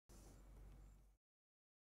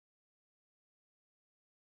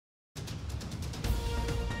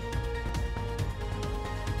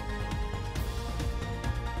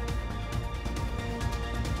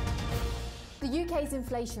The UK's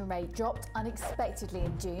inflation rate dropped unexpectedly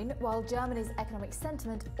in June, while Germany's economic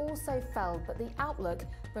sentiment also fell, but the outlook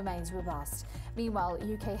remains robust. Meanwhile,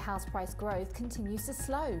 UK house price growth continues to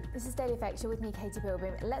slow. This is Daily Effects with me, Katie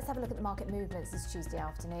Pilgrim. Let's have a look at the market movements this Tuesday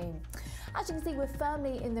afternoon. As you can see, we're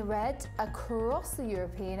firmly in the red across the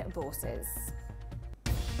European bourses.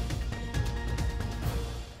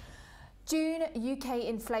 June UK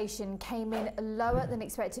inflation came in lower than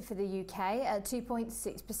expected for the UK at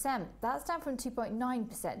 2.6%. That's down from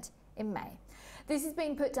 2.9% in May. This has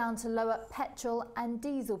been put down to lower petrol and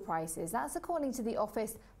diesel prices. That's according to the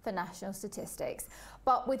Office for National Statistics.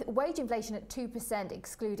 But with wage inflation at 2%,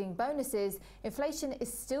 excluding bonuses, inflation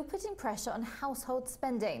is still putting pressure on household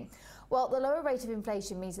spending. Well, the lower rate of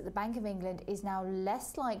inflation means that the Bank of England is now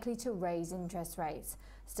less likely to raise interest rates.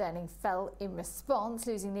 Sterling fell in response,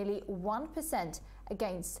 losing nearly 1%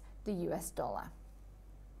 against the US dollar.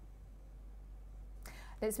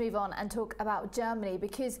 Let's move on and talk about Germany,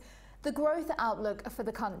 because the growth outlook for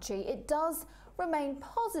the country, it does remain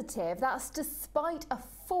positive. That's despite a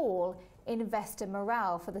fall in investor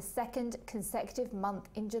morale for the second consecutive month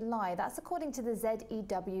in July. That's according to the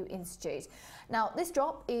ZEW Institute. Now, this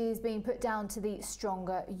drop is being put down to the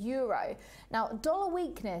stronger euro. Now, dollar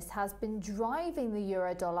weakness has been driving the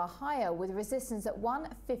euro dollar higher, with resistance at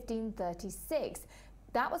 1.1536.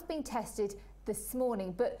 That was being tested this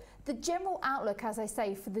morning, but the general outlook, as I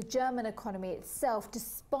say, for the German economy itself,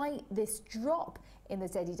 despite this drop in the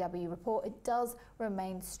ZEW report, it does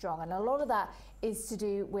remain strong, and a lot of that is to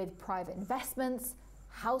do with private investments,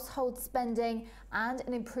 household spending, and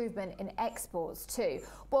an improvement in exports too.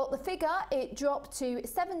 Well, the figure, it dropped to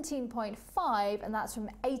 17.5, and that's from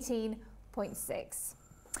 18.6.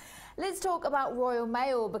 Let's talk about Royal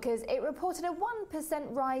Mail, because it reported a 1%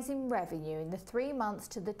 rise in revenue in the 3 months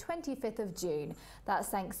to the 25th of June. That's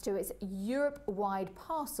thanks to its Europe-wide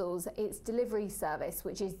parcels, its delivery service,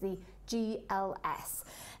 which is the GLS.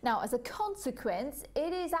 Now, as a consequence,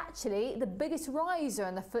 it is actually the biggest riser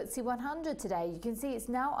in the FTSE 100 today. You can see it's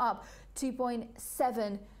now up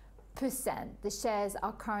 2.7%. The shares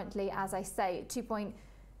are currently, as I say,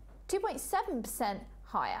 2.7%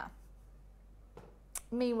 higher.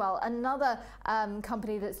 Meanwhile, another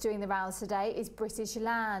company that's doing the rounds today is British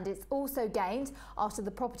Land. It's also gained after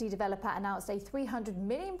the property developer announced a £300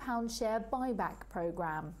 million share buyback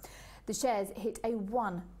programme. The shares hit a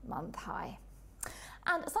 1-month high.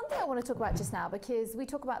 And something I want to talk about just now, because we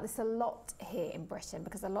talk about this a lot here in Britain,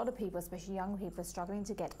 because a lot of people, especially young people, are struggling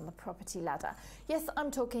to get on the property ladder. Yes,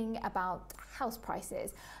 I'm talking about house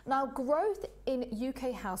prices. Now, growth in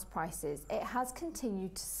UK house prices, it has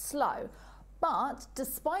continued to slow. But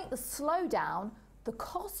despite the slowdown, the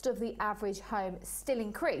cost of the average home still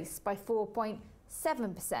increased by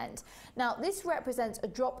 4.7%. Now, this represents a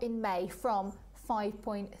drop in May from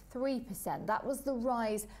 5.3%. That was the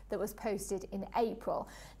rise that was posted in April.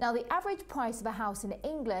 Now, the average price of a house in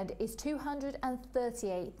England is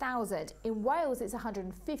 $238,000. In Wales, it's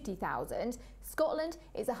 $150,000. Scotland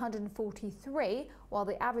is $143,000, while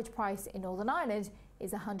the average price in Northern Ireland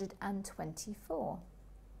is $124,000.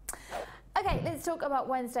 Okay, let's talk about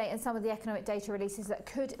Wednesday and some of the economic data releases that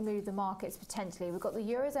could move the markets potentially. We've got the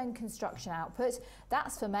Eurozone construction output,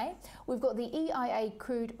 that's for May. We've got the EIA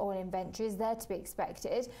crude oil inventories, there to be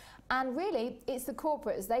expected. And really, it's the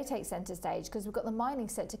corporates, they take centre stage, because we've got the mining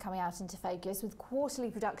sector coming out into focus with quarterly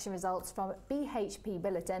production results from BHP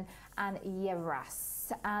Billiton and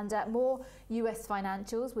Yevras. And more US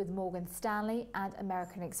financials with Morgan Stanley and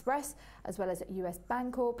American Express, as well as US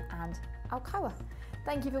Bancorp and Alcoa.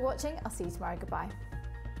 Thank you for watching. I'll see you tomorrow. Goodbye.